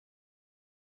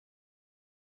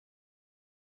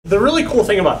The really cool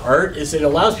thing about art is it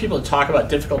allows people to talk about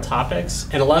difficult topics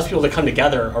and allows people to come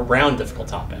together around difficult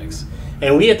topics.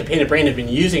 And we at the Painted Brain have been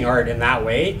using art in that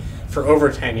way for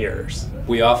over 10 years.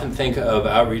 We often think of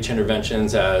outreach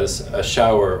interventions as a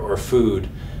shower or food,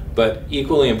 but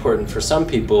equally important for some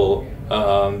people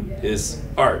is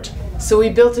art. So we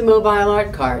built a mobile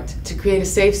art cart to create a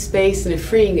safe space and a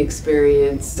freeing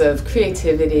experience of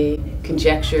creativity,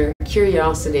 conjecture,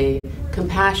 curiosity,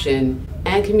 compassion,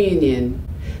 and communion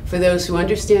for those who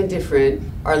understand different,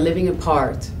 are living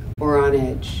apart, or on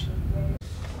edge.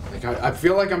 Like I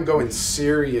feel like I'm going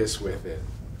serious with it.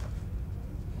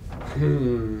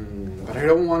 But I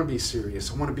don't want to be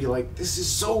serious. I want to be like, this is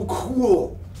so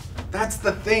cool. That's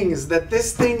the thing, is that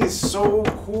this thing is so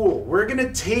cool. We're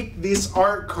gonna take this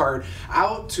art cart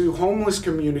out to homeless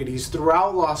communities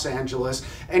throughout Los Angeles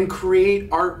and create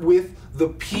art with the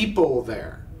people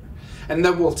there. And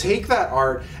then we'll take that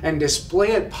art and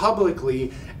display it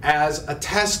publicly as a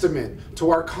testament to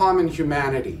our common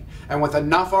humanity. And with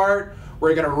enough art,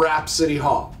 we're gonna wrap City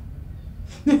Hall.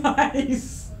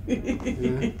 Nice.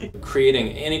 Creating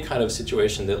any kind of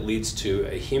situation that leads to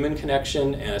a human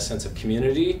connection and a sense of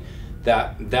community,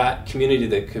 that community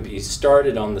that could be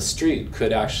started on the street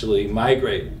could actually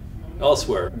migrate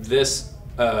elsewhere. This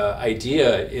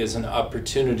idea is an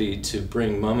opportunity to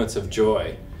bring moments of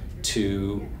joy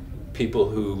to people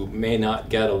who may not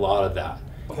get a lot of that.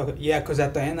 Yeah, because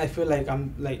at the end I feel like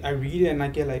I read it and I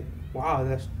get like,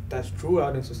 wow, that's true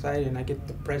out in society, and I get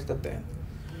depressed at the end.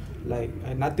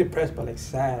 Like, not depressed, but like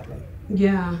sad. Like,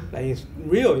 Yeah. Like it's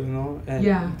real, you know. And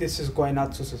yeah. This is going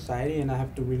out to society, and I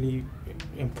have to really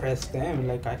impress them.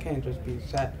 Like, I can't just be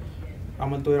sad. I'm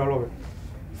gonna do it all over.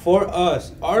 For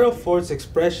us, art affords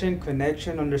expression,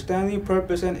 connection, understanding,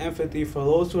 purpose, and empathy for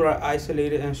those who are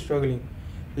isolated and struggling,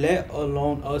 let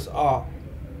alone us all.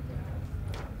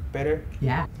 Better?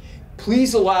 Yeah.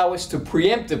 Please allow us to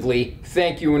preemptively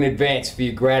thank you in advance for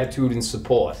your gratitude and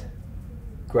support.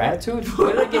 Gratitude?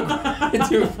 Where did I get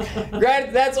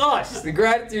gratitude? That's us. The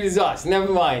gratitude is us.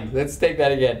 Never mind. Let's take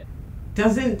that again.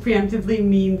 Doesn't preemptively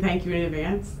mean thank you in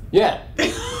advance? Yeah.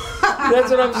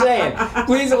 That's what I'm saying.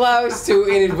 Please allow us to,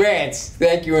 in advance,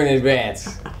 thank you in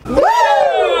advance. Woo!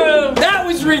 That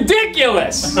was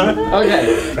ridiculous!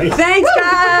 Okay. Thanks,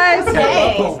 guys!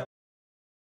 Hey.